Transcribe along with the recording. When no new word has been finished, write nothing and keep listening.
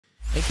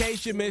In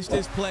case you missed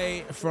this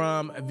play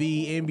from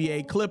the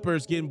NBA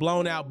Clippers getting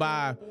blown out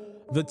by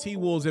the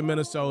T-Wolves in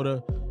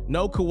Minnesota,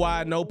 no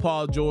Kawhi, no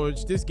Paul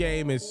George. This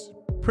game is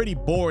pretty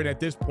boring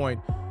at this point,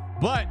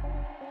 but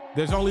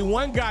there's only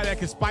one guy that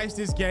can spice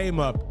this game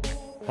up.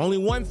 Only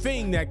one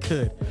thing that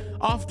could.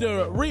 Off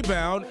the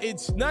rebound,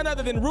 it's none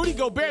other than Rudy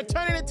Gobert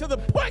turning it to the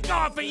point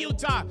guard for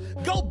Utah.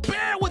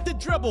 Gobert with the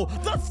dribble,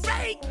 the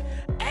fake,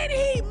 and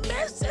he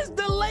misses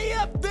the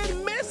layup,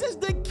 then misses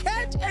the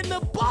catch, and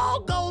the ball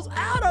goes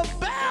out of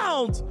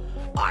bounds.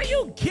 Are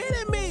you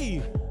kidding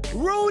me?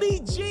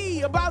 Rudy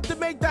G about to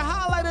make the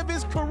highlight of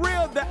his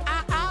career, the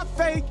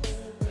fake,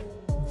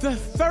 the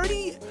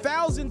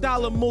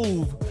 $30,000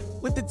 move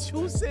with the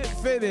 2-cent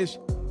finish.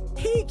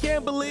 He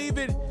can't believe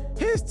it.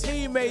 His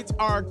teammates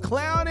are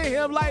clowning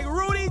him like,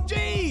 Rudy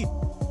G,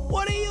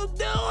 what are you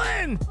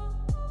doing?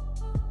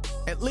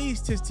 At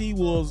least his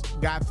T-Wolves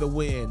got the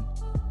win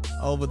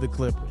over the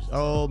Clippers.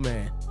 Oh,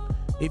 man.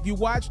 If you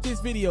watch this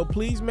video,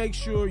 please make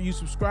sure you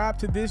subscribe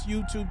to this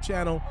YouTube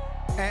channel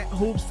at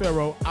Hoops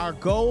Pharaoh. Our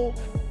goal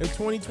in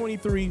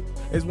 2023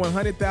 is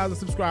 100,000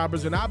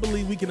 subscribers, and I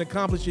believe we can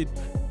accomplish it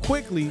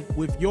quickly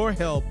with your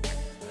help.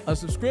 A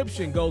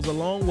subscription goes a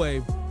long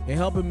way in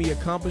helping me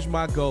accomplish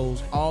my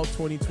goals all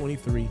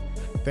 2023.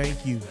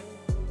 Thank you.